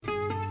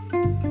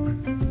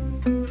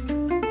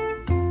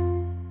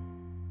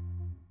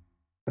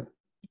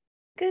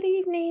Good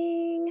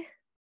evening.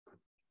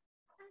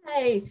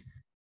 Hi,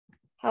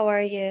 How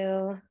are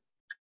you?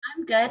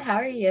 I'm good. How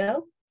are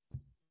you?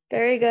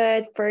 Very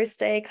good. First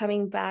day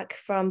coming back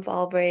from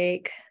fall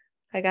break.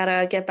 I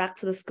gotta get back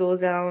to the school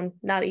zone.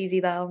 Not easy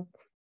though.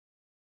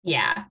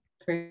 Yeah,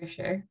 for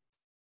sure.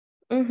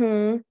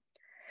 Mm-hmm.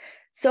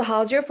 So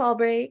how's your fall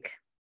break?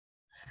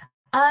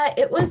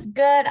 It was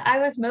good. I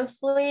was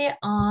mostly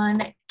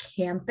on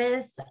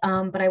campus,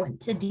 but I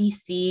went to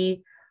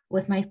DC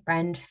with my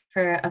friend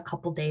for a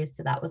couple days,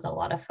 so that was a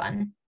lot of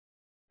fun.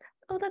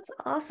 Oh, that's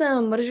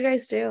awesome. What did you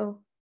guys do?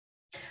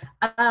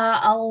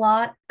 A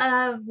lot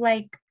of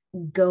like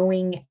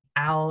going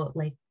out,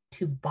 like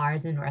to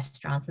bars and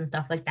restaurants and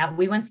stuff like that.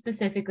 We went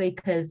specifically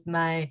because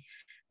my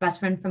best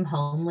friend from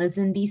home lives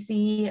in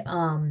DC,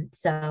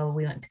 so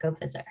we went to go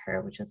visit her,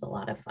 which was a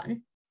lot of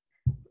fun.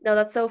 No,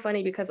 that's so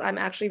funny because I'm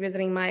actually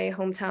visiting my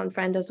hometown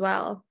friend as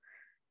well.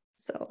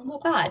 Oh So, my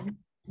God.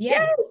 Yay.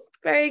 yes,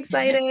 very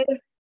excited.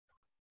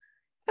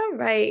 All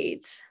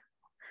right.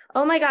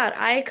 Oh my God,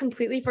 I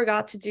completely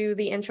forgot to do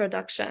the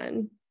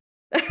introduction.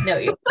 No,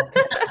 you.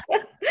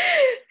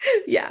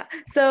 Yeah.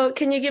 So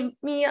can you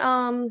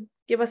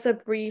give us a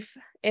brief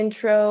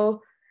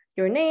intro,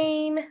 your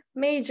name,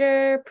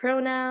 major,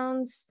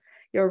 pronouns,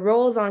 your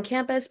roles on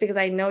campus because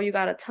I know you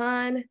got a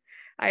ton.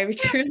 I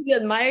truly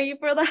admire you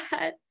for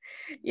that.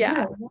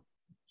 Yeah.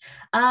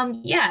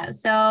 No. Yeah,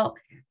 so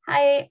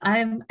hi,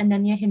 I'm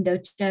Ananya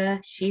Hindocha,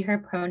 she, her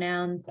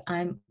pronouns.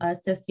 I'm a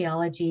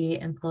sociology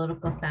and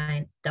political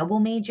science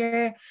double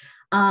major.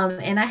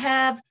 And I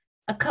have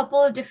a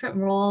couple of different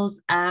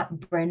roles at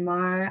Bryn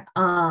Mawr.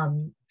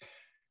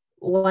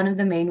 One of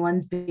the main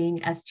ones being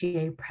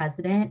SGA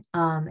president.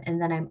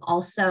 And then I'm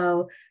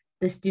also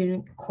the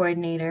student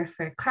coordinator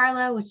for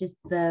Carla, which is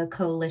the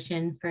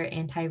coalition for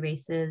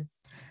anti-racism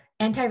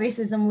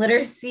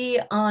literacy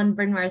on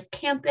Bryn Mawr's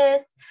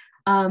campus.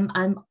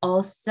 I'm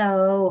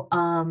also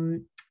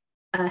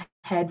a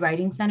head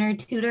writing center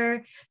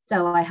tutor,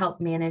 so I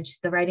help manage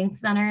the writing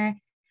center,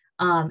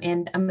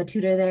 and I'm a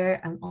tutor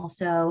there. I'm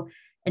also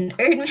an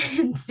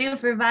admin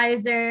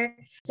supervisor.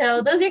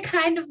 So those are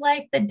kind of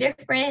like the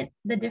different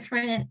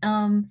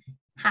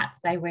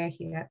hats I wear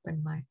here at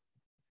Bryn Mawr.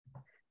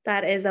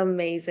 That is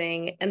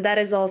amazing. And that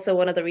is also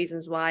one of the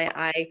reasons why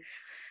I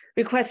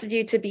requested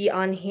you to be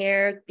on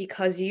here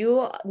because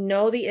you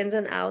know the ins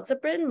and outs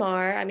of Bryn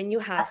Mawr. I mean, you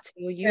have to.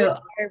 You True.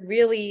 are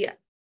really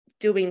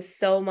doing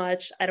so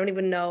much. I don't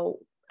even know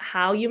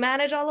how you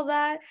manage all of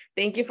that.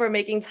 Thank you for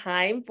making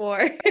time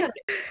for.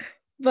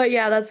 But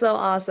yeah, that's so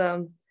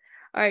awesome.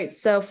 All right,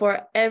 so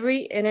for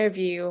every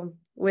interview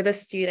with a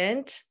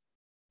student,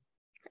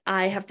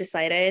 I have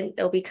decided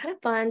it'll be kind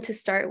of fun to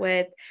start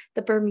with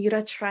the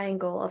Bermuda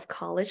Triangle of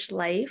college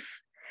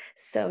life.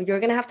 So you're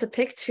going to have to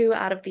pick two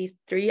out of these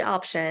three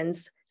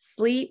options: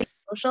 sleep,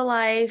 social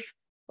life,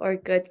 or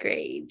good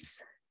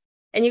grades.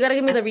 And you got to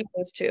give me the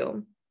reasons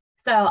too.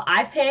 So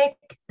I pick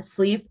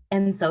sleep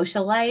and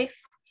social life.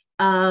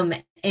 Um,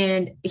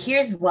 and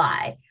here's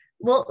why.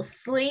 Well,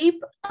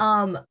 sleep,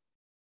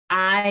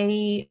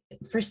 I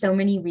for so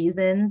many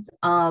reasons,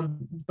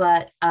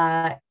 but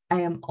I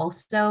am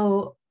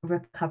also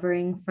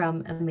recovering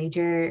from a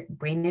major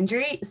brain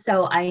injury,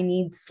 so I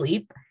need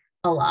sleep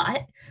a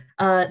lot.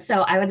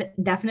 So I would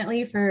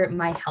definitely, for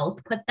my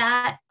health, put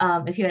that.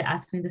 If you had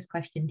asked me this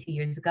question 2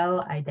 years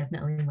ago, I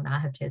definitely would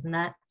not have chosen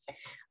that.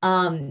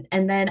 And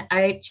then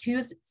I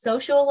choose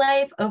social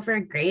life over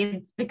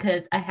grades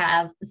because I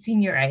have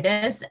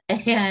senioritis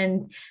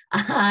and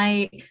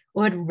I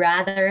would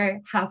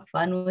rather have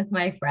fun with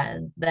my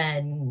friends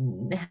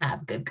than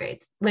have good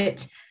grades,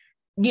 which,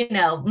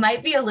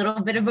 might be a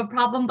little bit of a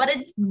problem, but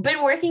it's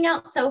been working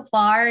out so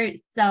far.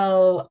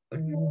 So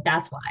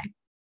that's why.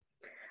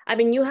 I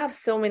mean, you have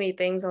so many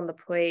things on the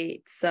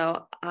plate,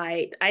 so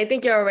I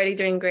think you're already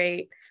doing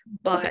great,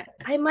 but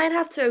I might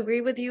have to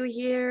agree with you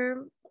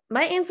here.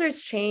 My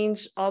answers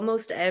change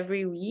almost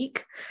every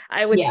week,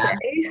 I would say,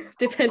 Yeah.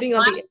 depending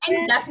on the Mine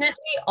event.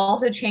 definitely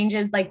also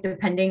changes like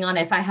depending on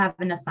if I have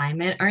an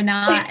assignment or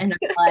not. And I'm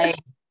like,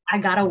 I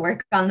gotta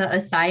work on the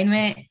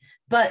assignment.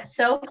 But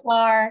so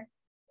far,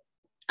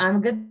 I'm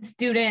a good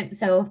student.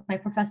 So if my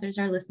professors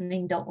are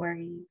listening, don't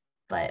worry.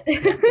 But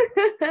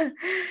yeah.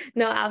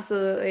 No,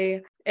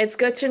 absolutely. It's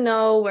good to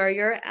know where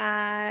you're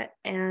at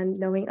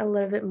and knowing a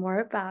little bit more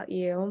about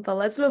you. But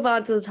let's move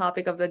on to the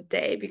topic of the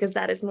day because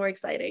that is more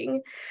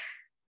exciting.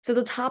 So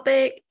the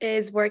topic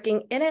is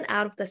working in and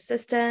out of the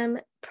system,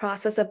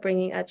 process of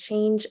bringing a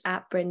change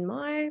at Bryn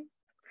Mawr.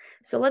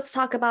 So let's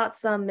talk about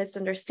some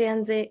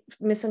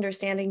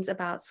misunderstandings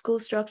about school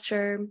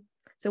structure.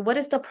 So what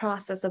is the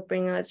process of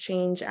bringing a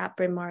change at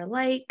Bryn Mawr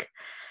like?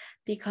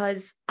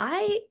 Because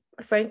I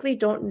frankly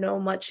don't know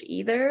much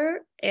either.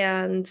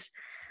 And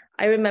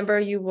I remember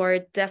you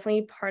were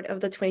definitely part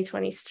of the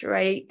 2020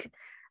 strike.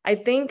 I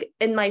think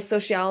in my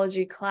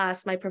sociology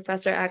class, my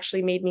professor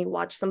actually made me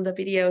watch some of the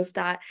videos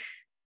that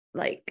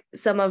like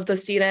some of the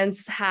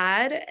students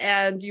had,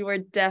 and you were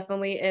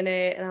definitely in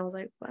it. And I was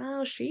like,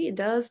 wow, she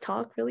does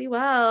talk really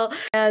well.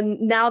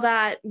 And now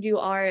that you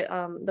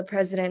are the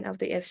president of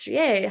the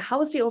SGA, how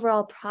was the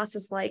overall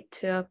process like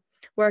to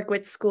work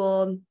with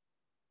school?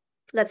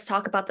 Let's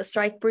talk about the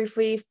strike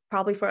briefly,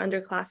 probably for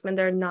underclassmen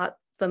they're not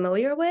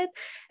familiar with,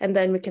 and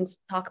then we can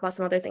talk about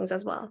some other things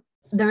as well.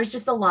 There was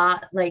just a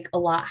lot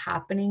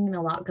happening and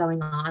a lot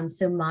going on.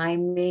 So my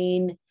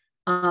main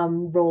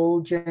role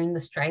during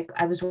the strike,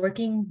 I was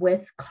working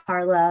with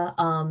Carla,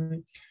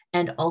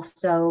 and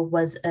also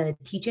was a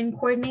teaching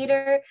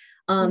coordinator.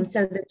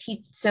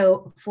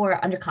 So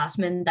for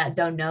underclassmen that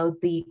don't know,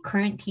 the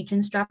current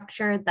teaching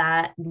structure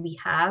that we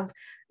have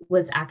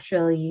was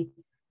actually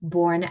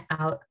born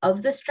out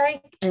of the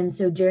strike. And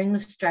so during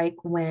the strike,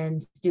 when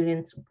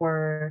students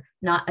were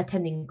not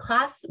attending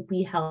class,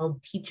 we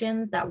held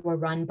teach-ins that were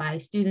run by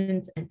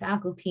students and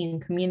faculty and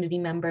community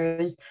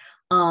members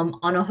on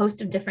a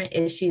host of different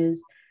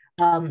issues.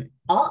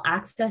 All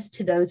access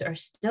to those are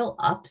still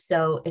up.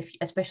 So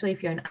especially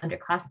if you're an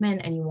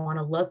underclassman and you want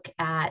to look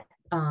at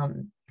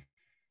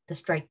the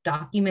strike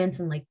documents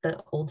and like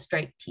the old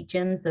strike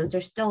teach-ins, those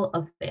are still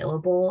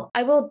available.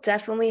 I will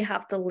definitely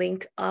have the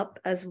link up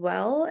as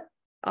well,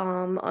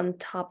 on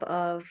top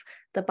of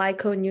the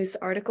BiCo news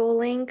article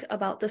link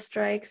about the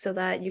strike, so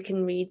that you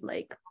can read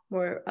like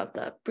more of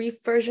the brief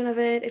version of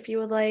it if you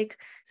would like.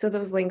 So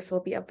those links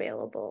will be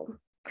available.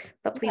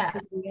 But please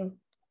continue.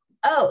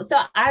 Oh, so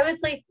I was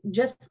like,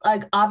 just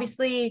like,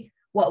 obviously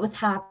what was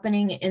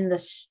happening in the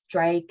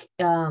strike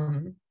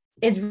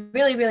is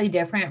really, really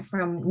different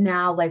from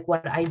now, like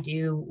what I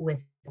do with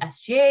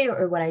SGA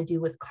or what I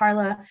do with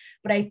Carla.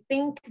 But I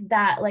think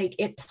that like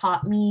it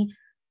taught me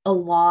a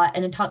lot,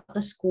 and it taught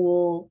the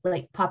school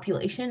like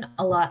population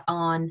a lot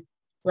on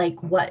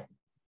like what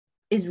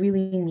is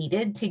really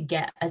needed to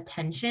get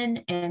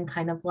attention and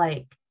kind of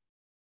like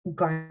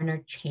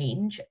garner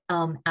change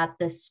at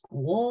this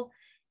school.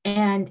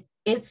 And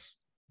it's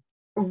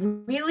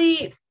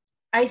really,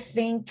 I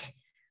think,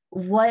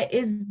 what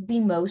is the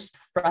most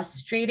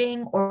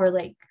frustrating, or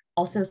like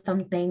also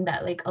something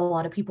that like a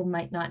lot of people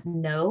might not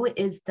know,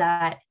 is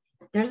that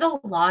there's a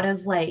lot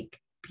of like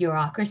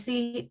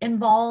bureaucracy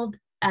involved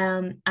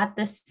at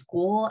this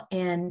school.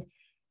 And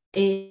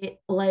it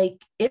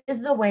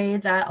is the way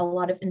that a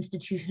lot of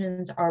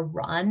institutions are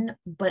run,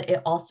 but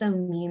it also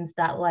means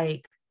that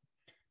like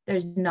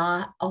there's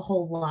not a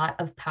whole lot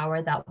of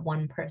power that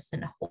one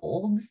person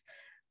holds.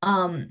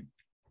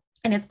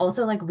 And it's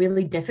also like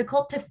really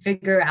difficult to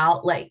figure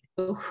out like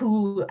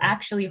who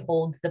actually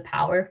holds the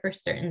power for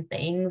certain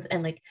things,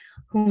 and like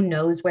who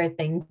knows where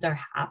things are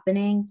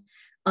happening.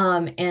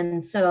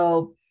 And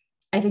so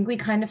I think we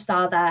kind of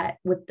saw that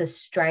with the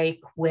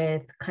strike,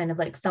 with kind of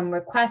like some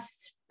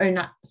requests, or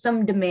not,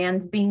 some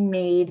demands being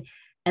made,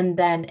 and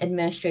then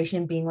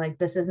administration being like,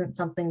 this isn't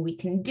something we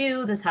can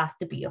do. This has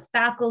to be a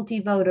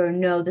faculty vote, or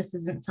no, this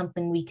isn't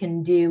something we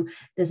can do.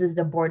 This is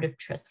a board of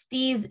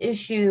trustees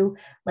issue,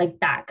 like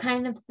that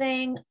kind of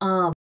thing.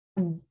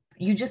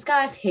 You just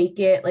gotta take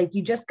it, like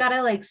you just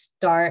gotta like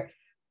start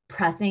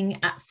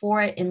pressing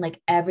for it in like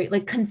every,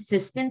 like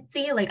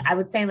consistency. Like I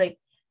would say like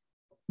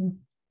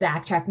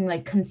backtracking,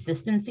 like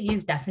consistency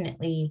is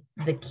definitely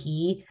the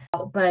key.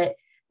 But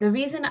the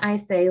reason I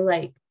say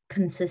like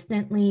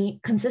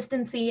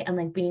consistency and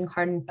like being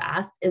hard and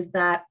fast is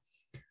that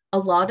a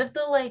lot of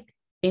the like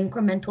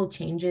incremental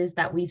changes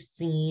that we've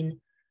seen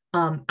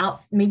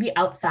maybe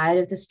outside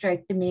of the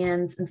strike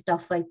demands and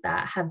stuff like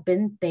that have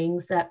been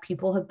things that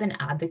people have been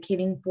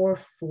advocating for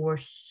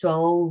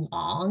so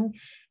long.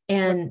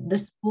 And the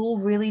school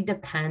really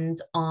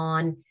depends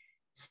on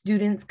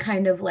students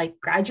kind of like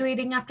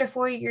graduating after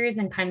 4 years,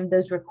 and kind of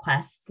those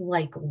requests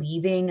like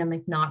leaving and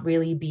like not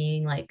really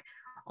being like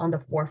on the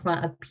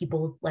forefront of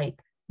people's like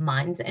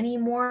minds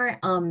anymore.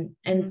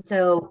 And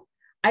so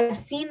I've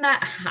seen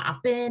that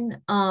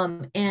happen.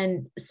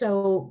 And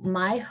so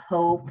my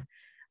hope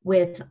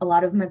with a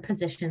lot of my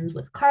positions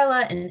with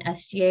Carla and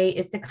SGA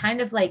is to kind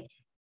of like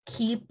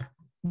keep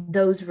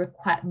those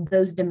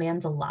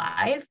demands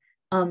alive,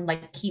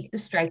 like keep the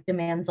strike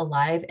demands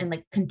alive, and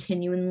like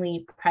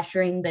continually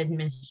pressuring the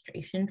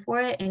administration for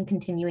it, and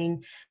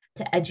continuing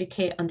to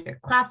educate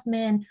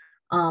underclassmen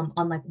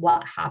on like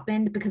what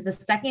happened. Because the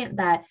second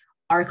that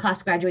our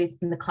class graduates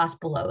and the class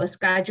below us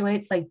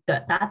graduates, like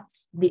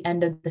that's the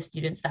end of the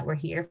students that were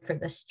here for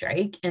the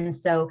strike. And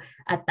so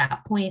at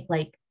that point,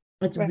 like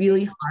it's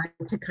really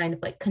hard to kind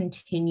of like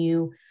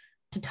continue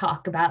to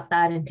talk about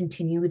that and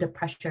continue to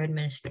pressure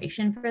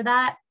administration for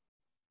that.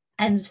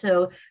 And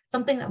so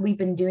something that we've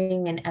been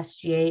doing in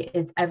SGA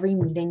is every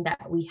meeting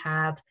that we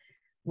have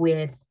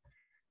with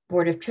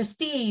board of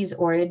trustees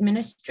or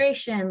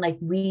administration, like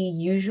we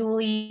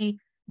usually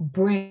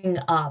bring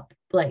up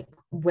like,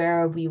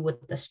 where are we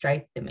with the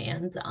strike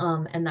demands?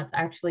 And that's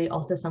actually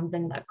also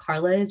something that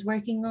Carla is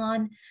working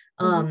on,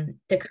 to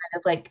kind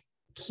of like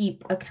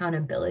keep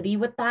accountability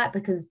with that,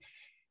 because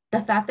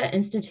the fact that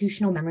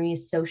institutional memory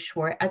is so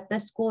short at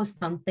this school is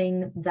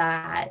something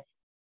that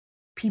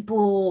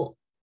people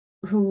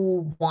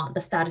who want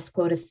the status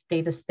quo to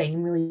stay the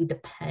same really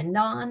depend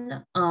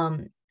on.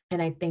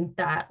 And I think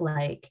that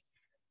like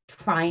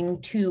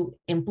trying to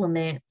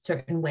implement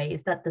certain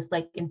ways that this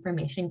like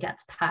information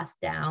gets passed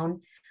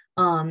down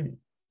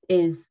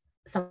is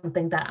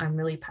something that I'm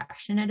really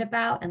passionate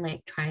about, and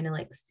like trying to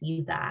like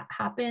see that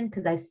happen,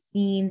 because I've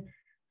seen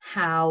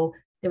how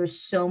there was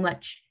so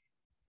much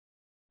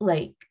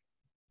like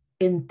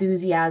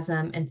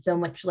enthusiasm and so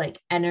much like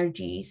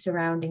energy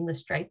surrounding the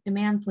strike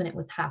demands when it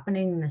was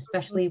happening, and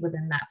especially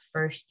within that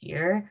first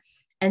year.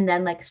 And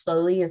then like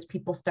slowly as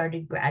people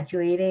started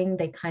graduating,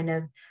 they kind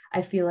of,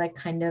 I feel like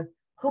kind of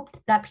hoped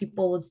that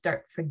people would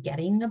start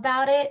forgetting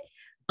about it.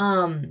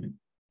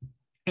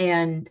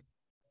 And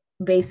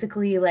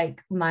basically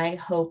like my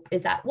hope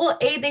is that, well,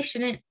 they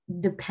shouldn't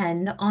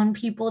depend on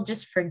people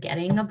just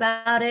forgetting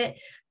about it,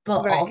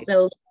 but Right.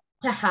 also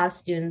to have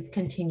students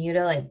continue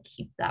to like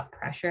keep that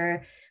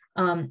pressure,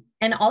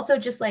 and also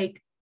just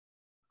like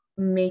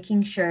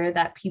making sure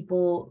that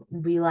people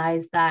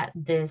realize that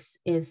this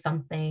is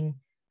something,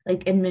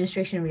 like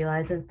administration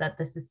realizes that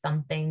this is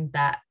something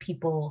that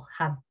people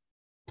have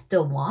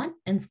still want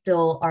and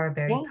still are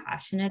very Yeah.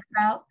 passionate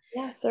about.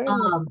 Yeah,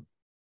 certainly. um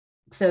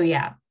so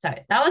yeah,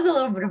 sorry, that was a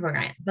little bit of a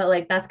rant, but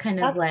like that's kind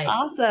of That's like,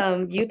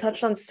 awesome. You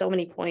touched on so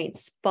many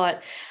points,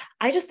 but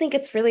I just think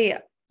it's really,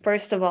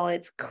 first of all,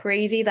 it's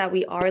crazy that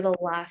we are the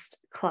last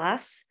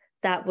class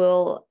that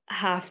will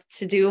have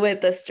to do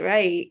with the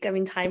strike. I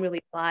mean, time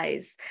really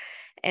flies.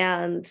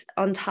 And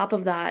on top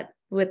of that,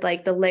 with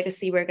like the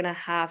legacy we're going to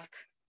have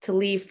to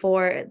leave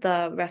for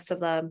the rest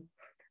of the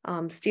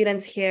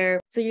students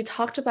here. So you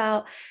talked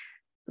about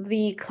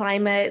the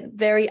climate,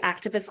 very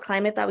activist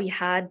climate that we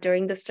had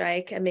during the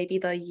strike and maybe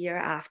the year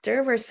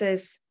after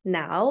versus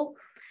now.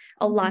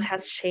 A lot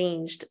has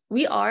changed.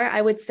 We are,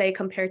 I would say,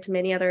 compared to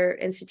many other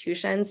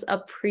institutions, a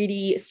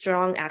pretty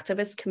strong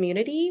activist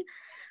community.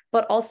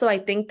 But also, I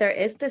think there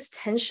is this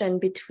tension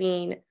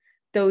between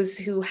those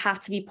who have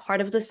to be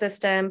part of the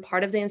system,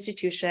 part of the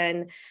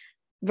institution,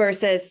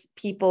 versus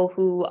people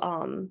who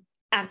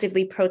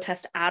actively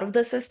protest out of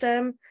the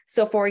system.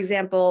 So, for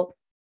example,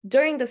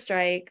 during the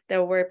strike,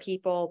 there were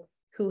people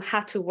who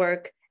had to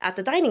work at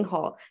the dining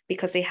hall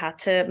because they had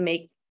to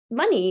make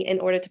money in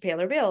order to pay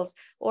their bills,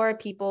 or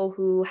people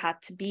who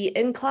had to be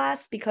in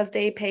class because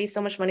they pay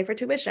so much money for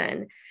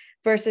tuition,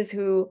 versus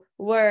who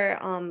were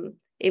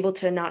able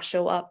to not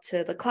show up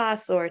to the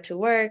class or to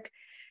work.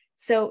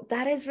 So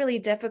that is really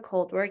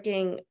difficult,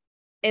 working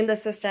in the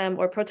system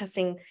or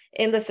protesting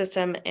in the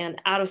system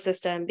and out of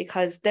system,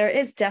 because there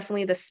is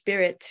definitely the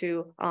spirit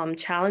to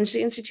challenge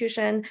the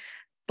institution,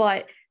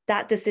 but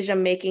that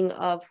decision making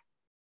of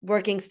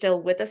working still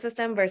with the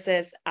system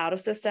versus out of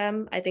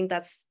system, I think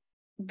that's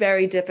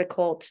very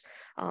difficult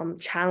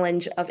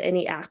challenge of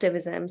any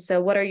activism.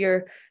 So what are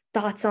your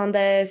thoughts on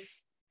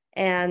this?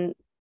 And,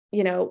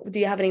 do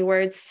you have any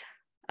words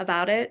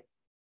about it?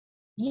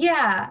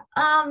 yeah.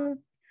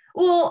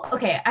 Well,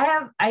 okay,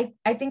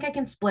 I think I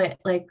can split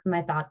like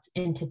my thoughts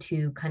into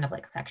two kind of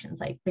like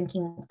sections, like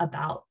thinking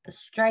about the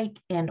strike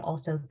and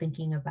also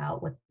thinking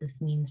about what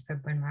this means for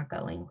Bryn Mawr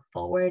going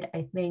forward.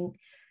 I think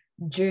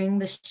during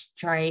the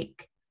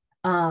strike,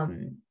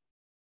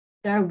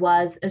 there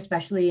was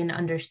especially an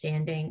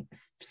understanding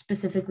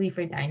specifically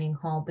for dining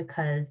hall,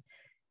 because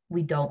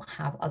we don't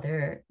have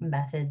other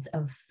methods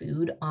of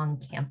food on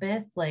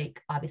campus.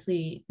 Like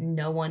obviously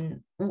no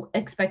one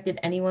expected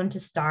anyone to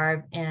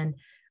starve, and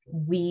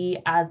we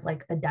as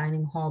like a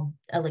dining hall,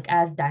 like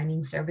as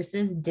dining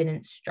services,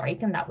 didn't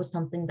strike, and that was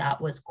something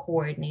that was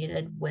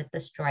coordinated with the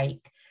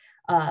strike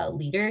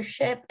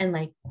leadership and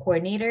like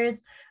coordinators,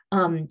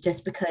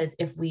 just because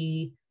if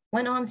we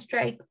went on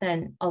strike,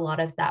 then a lot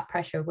of that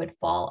pressure would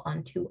fall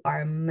onto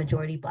our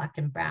majority Black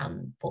and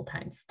Brown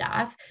full-time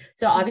staff.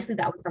 So obviously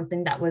that was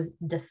something that was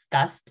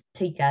discussed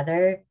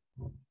together.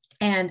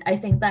 And I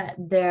think that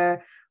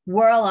there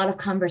were a lot of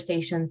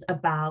conversations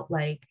about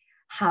like,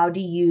 how do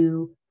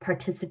you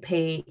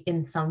participate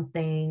in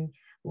something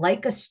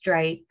like a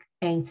strike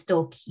and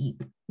still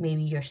keep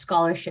maybe your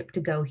scholarship to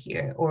go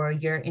here or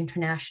your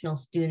international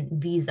student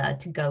visa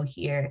to go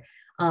here,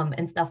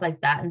 and stuff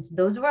like that. And so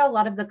those were a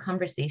lot of the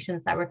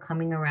conversations that were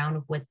coming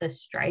around with the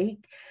strike.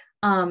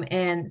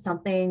 And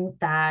something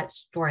that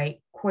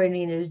strike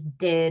coordinators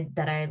did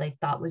that I like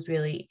thought was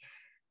really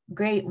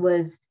great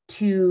was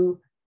to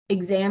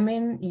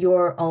examine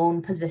your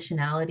own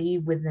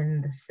positionality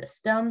within the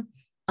system.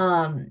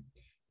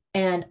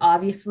 And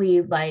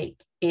obviously,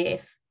 like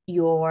if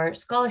your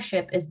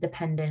scholarship is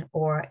dependent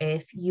or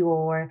if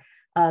your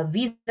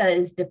visa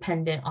is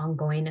dependent on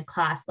going to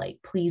class, like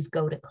please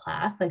go to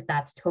class, like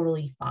that's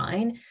totally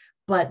fine.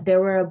 But there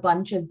were a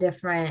bunch of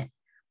different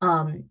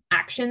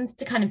actions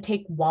to kind of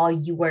take while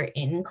you were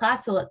in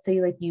class. So let's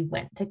say like you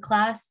went to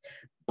class,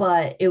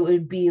 but it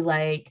would be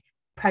like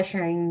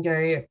pressuring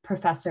your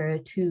professor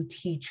to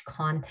teach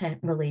content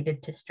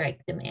related to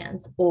strike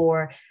demands,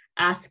 or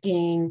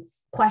asking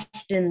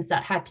questions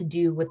that had to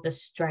do with the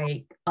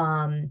strike,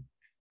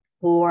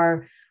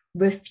 or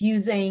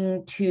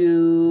refusing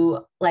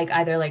to like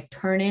either like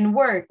turn in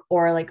work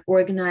or like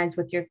organize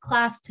with your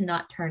class to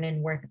not turn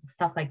in work and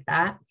stuff like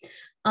that.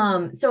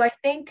 So I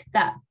think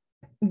that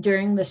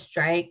during the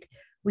strike,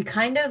 we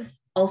kind of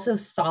also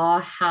saw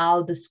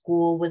how the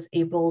school was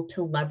able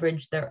to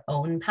leverage their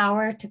own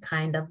power to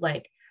kind of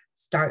like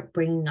start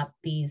bringing up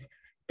these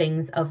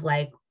things of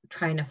like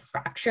trying to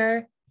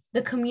fracture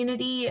the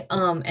community,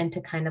 and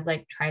to kind of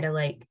like try to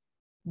like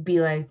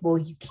be like, well,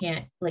 you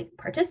can't like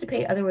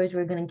participate, otherwise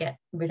we're going to get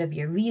rid of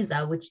your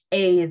visa, which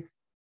A is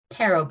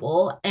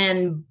terrible,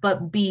 and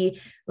but B,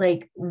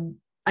 like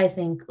I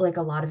think like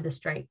a lot of the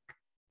strike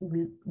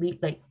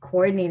like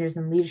coordinators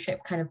and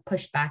leadership kind of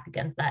pushed back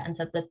against that and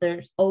said that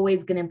there's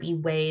always going to be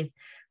ways,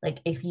 like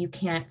if you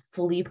can't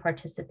fully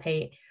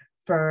participate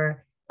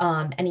for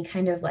any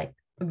kind of like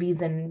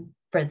reason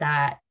for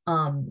that,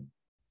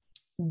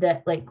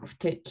 that like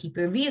to keep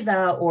your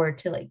visa or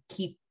to like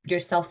keep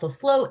yourself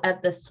afloat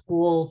at the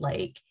school,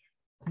 like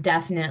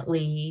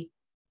definitely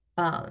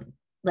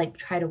like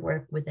try to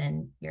work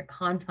within your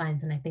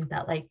confines. And I think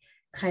that like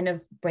kind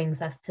of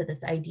brings us to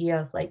this idea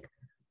of like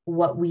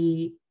what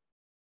we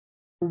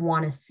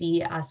want to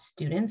see as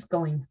students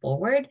going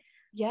forward.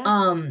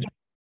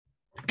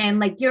 And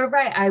like you're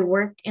right, I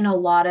work in a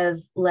lot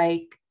of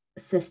like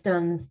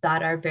systems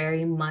that are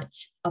very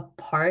much a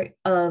part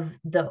of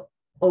the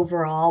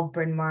overall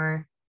Bryn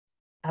Mawr,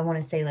 I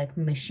want to say like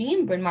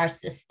machine, Bryn Mawr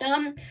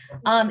system.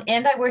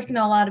 And I work in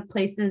a lot of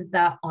places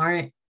that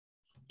aren't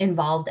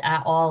involved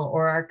at all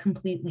or are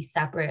completely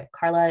separate.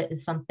 Carla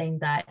is something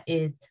that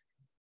is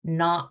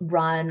not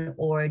run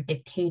or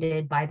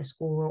dictated by the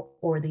school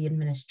or the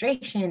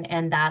administration,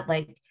 and that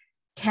like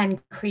can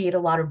create a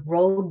lot of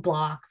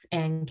roadblocks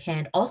and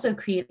can also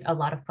create a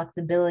lot of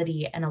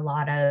flexibility and a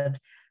lot of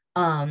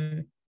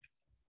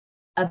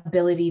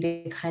ability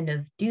to kind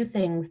of do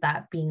things.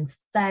 That being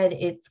said,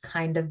 it's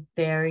kind of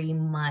very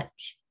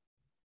much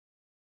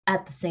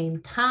at the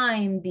same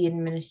time the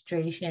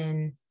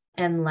administration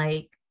and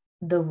like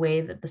the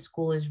way that the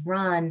school is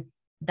run,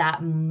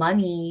 that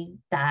money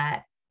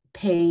that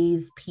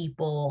pays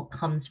people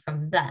comes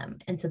from them,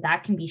 and so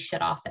that can be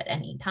shut off at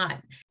any time.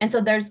 And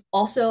so there's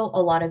also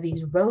a lot of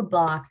these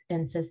roadblocks.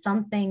 And so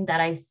something that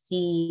I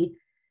see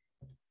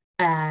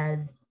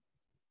as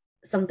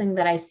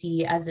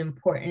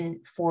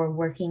important for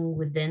working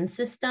within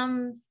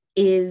systems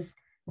is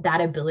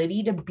that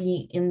ability to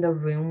be in the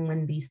room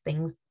when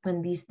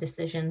these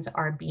decisions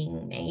are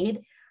being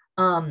made.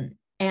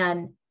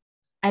 And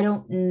I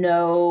don't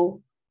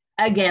know,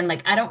 again,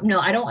 like I don't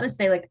want to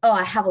say like, oh,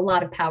 I have a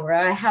lot of power,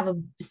 I have a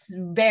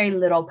very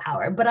little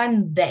power, but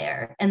I'm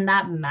there, and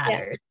that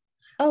matters.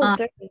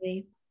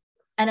 Certainly.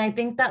 And I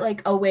think that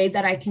like a way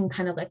that I can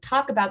kind of like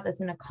talk about this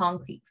in a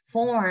concrete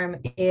form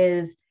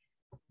is,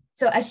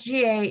 so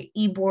SGA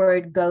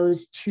e-board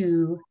goes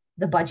to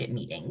the budget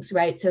meetings,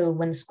 right? So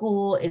when the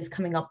school is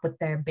coming up with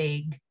their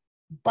big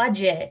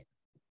budget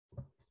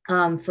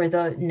for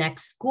the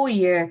next school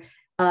year,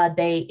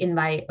 they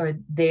invite, or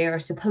they're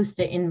supposed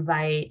to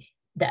invite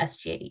the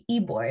SGA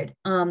e-board.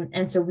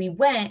 And so we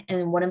went,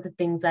 and one of the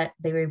things that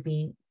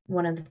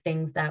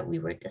we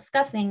were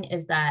discussing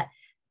is that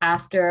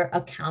after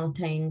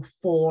accounting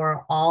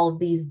for all of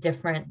these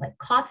different like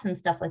costs and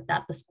stuff like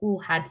that, the school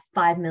had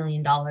 $5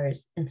 million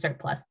in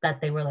surplus that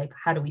they were like,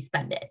 how do we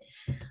spend it?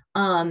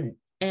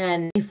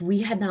 And if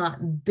we had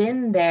not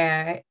been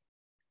there,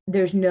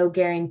 there's no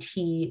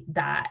guarantee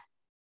that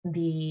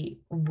the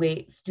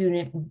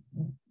student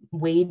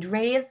wage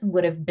raise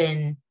would have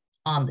been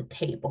on the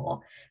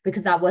table,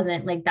 because that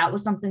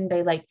was something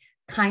they like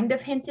kind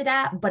of hinted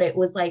at, but it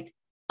was like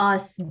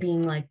us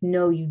being like,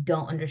 no, you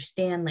don't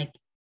understand, like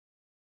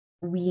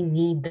we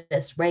need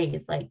this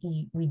raise. Like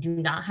we do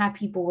not have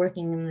people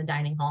working in the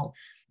dining hall.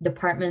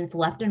 Departments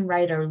left and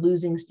right are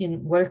losing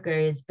student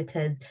workers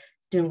because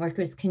student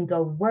workers can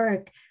go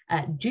work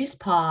at Juice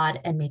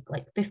Pod and make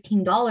like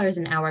 $15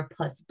 an hour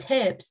plus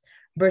tips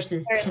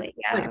versus Certainly,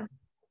 yeah.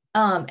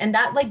 And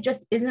that like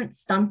just isn't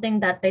something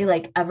that they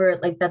like ever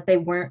like that they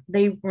weren't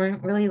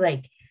really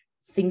like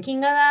thinking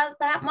about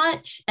that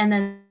much. And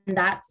then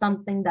that's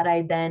something that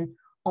I then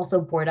also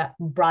brought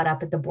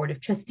up at the Board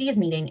of Trustees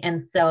meeting.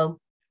 And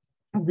so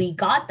we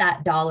got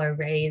that dollar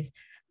raise,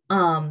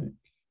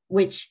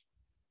 which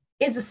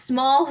is a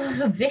small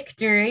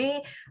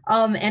victory,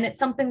 and it's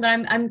something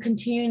that I'm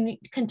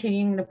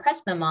continuing to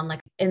press them on.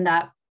 Like in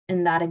that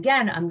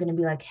again, I'm going to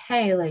be like,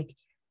 hey, like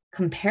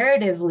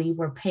comparatively,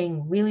 we're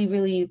paying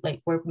really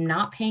like we're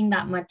not paying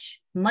that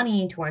much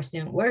money to our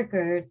student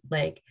workers.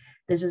 Like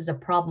this is a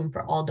problem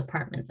for all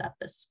departments at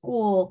the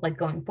school, like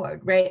going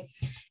forward, right?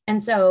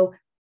 And so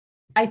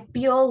I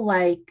feel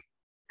like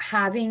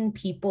having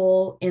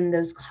people in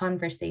those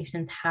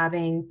conversations,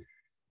 having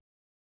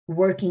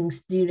working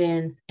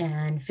students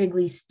and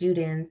Figley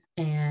students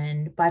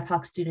and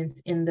BIPOC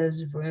students in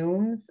those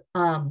rooms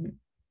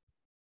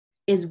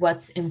is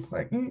what's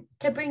important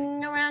to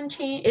bringing around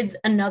change. It's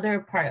another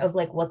part of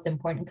like what's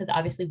important, because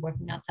obviously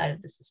working outside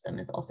of the system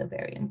is also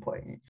very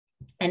important.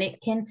 And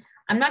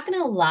I'm not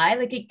gonna lie,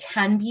 like it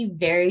can be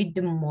very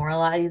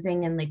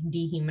demoralizing and like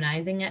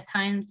dehumanizing at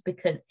times,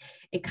 because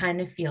it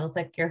kind of feels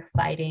like you're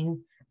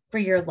fighting for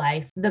your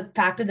life. The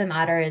fact of the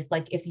matter is,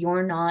 like, if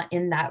you're not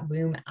in that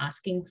room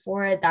asking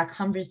for it, that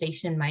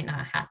conversation might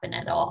not happen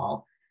at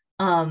all.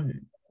 And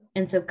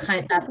so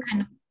that's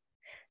kind of,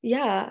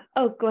 Yeah.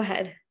 Oh, go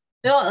ahead.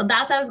 no,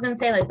 that's what I was gonna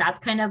say. Like that's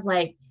kind of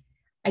like,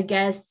 I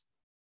guess,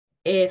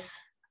 if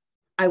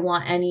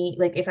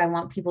if I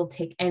want people to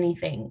take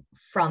anything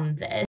from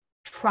this,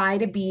 try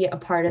to be a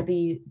part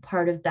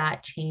of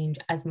that change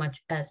as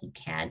much as you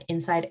can,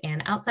 inside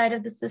and outside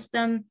of the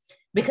system,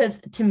 because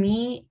to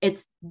me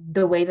it's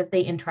the way that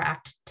they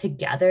interact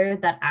together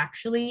that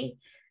actually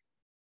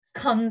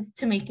comes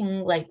to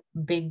making like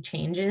big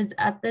changes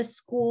at this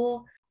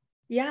school.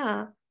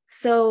 Yeah.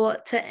 So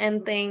to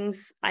end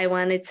things, I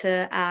wanted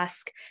to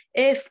ask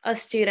if a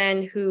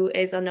student who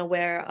is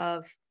unaware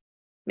of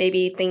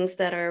maybe things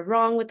that are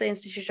wrong with the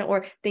institution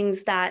or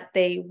things that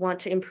they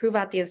want to improve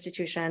at the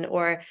institution,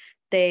 or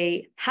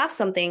they have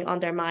something on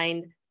their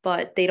mind,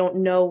 but they don't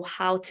know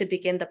how to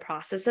begin the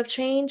process of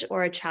change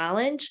or a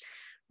challenge,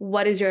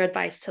 what is your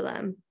advice to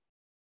them?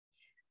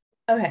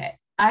 Okay,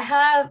 I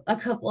have a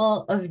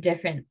couple of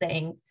different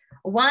things.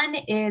 One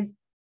is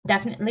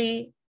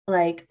definitely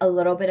like a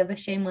little bit of a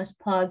shameless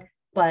plug,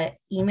 but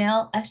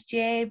email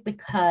SGA,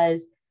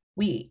 because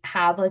we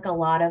have like a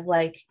lot of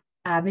like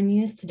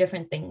avenues to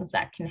different things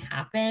that can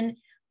happen.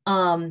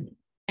 And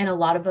a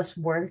lot of us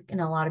work in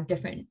a lot of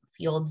different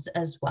fields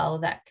as well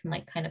that can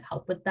like kind of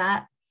help with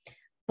that.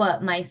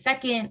 But my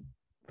second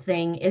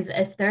thing is,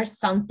 if there's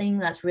something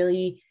that's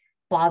really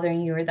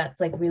bothering you or that's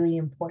like really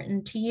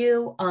important to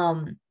you,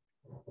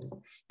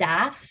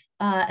 staff,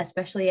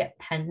 especially at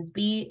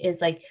Pensby, is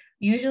like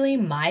usually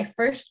my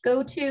first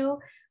go-to,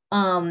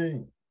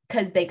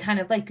 because they kind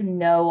of like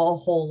know a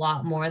whole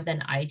lot more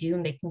than I do,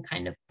 and they can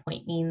kind of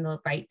point me in the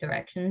right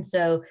direction.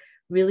 So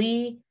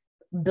really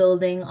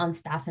building on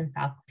staff and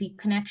faculty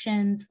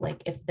connections,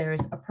 like if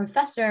there's a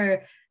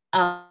professor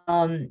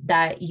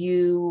that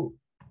you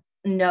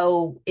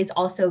know is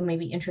also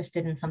maybe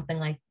interested in something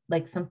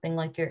like something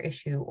like your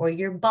issue, or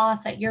your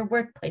boss at your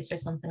workplace or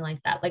something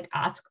like that, like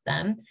ask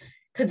them,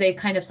 because they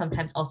kind of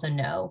sometimes also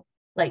know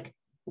like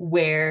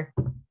where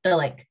the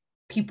like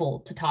people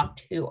to talk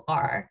to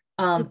are.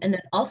 And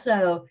then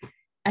also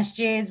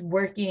SGA is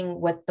working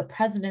with the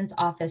president's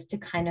office to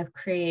kind of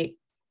create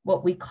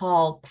what we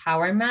call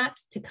power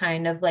maps, to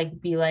kind of like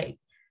be like,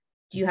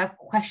 do you have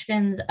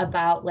questions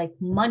about like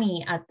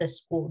money at the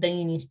school? Then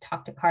you need to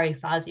talk to Kari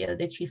Fazio,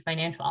 the chief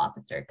financial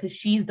officer, because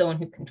she's the one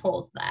who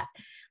controls that.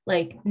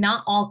 Like,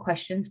 not all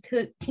questions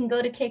can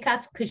go to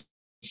KCAS, because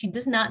she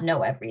does not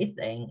know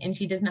everything and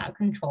she does not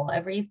control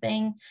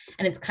everything.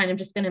 And it's kind of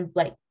just going to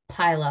like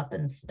pile up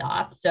and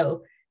stop.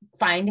 So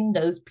finding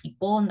those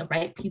people and the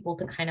right people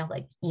to kind of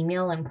like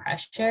email and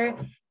pressure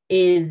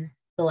is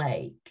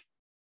like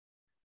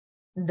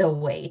the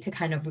way to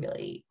kind of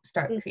really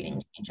start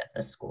creating change at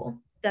the school.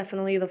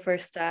 Definitely the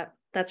first step.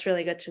 That's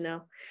really good to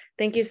know.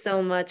 Thank you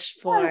so much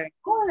for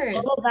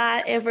all of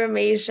that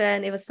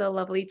information. It was so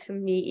lovely to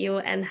meet you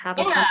and have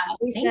a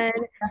conversation. Thank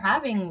you for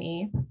having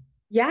me.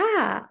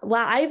 Yeah.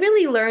 Well, I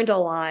really learned a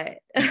lot.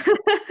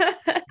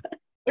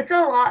 It's a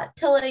lot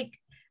to like,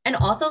 and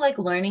also like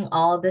learning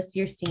all of this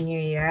your senior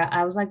year.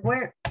 I was like,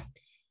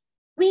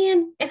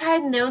 man, if I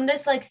had known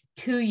this like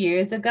 2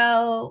 years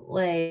ago,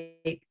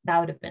 like that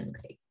would have been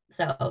great.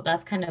 So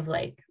that's kind of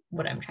like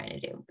what I'm trying to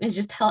do, is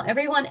just tell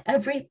everyone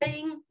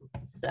everything.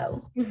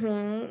 So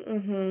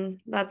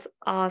that's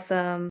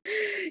awesome.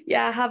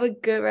 Yeah, have a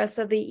good rest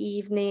of the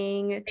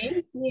evening.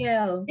 Thank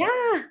you.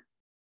 Yeah.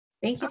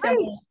 Thank you so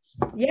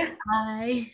much. Yeah. Bye.